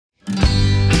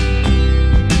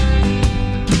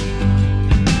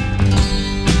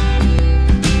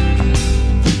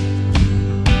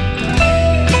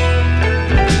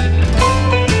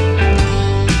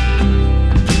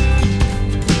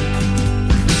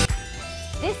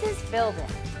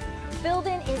Buildin.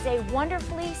 Buildin is a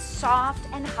wonderfully soft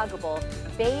and huggable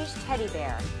beige teddy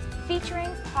bear featuring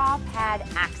paw pad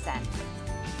accent.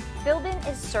 Buildin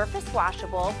is surface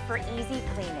washable for easy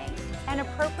cleaning and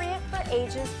appropriate for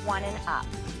ages 1 and up.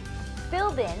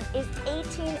 Buildin is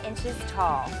 18 inches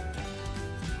tall.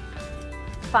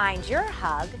 Find your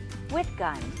hug with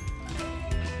Gun.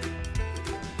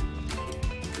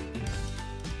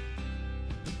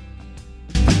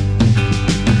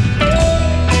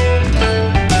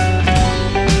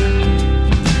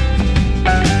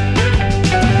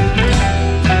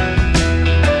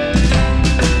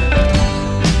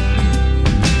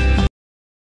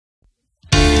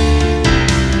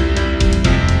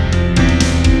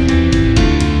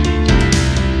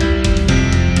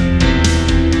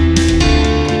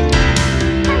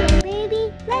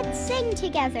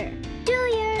 Together. Do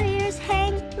your ears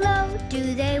hang low?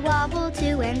 Do they wobble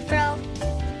to and fro?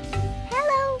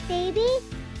 Hello, baby.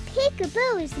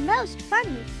 Peekaboo is the most fun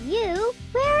with you.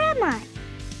 Where am I?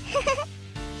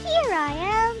 Here I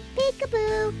am,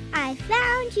 Peekaboo. I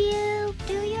found you.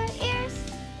 Do your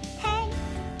ears hang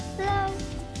low?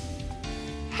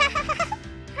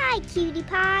 Hi, cutie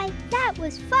pie. That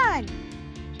was fun.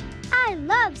 I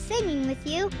love singing with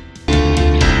you.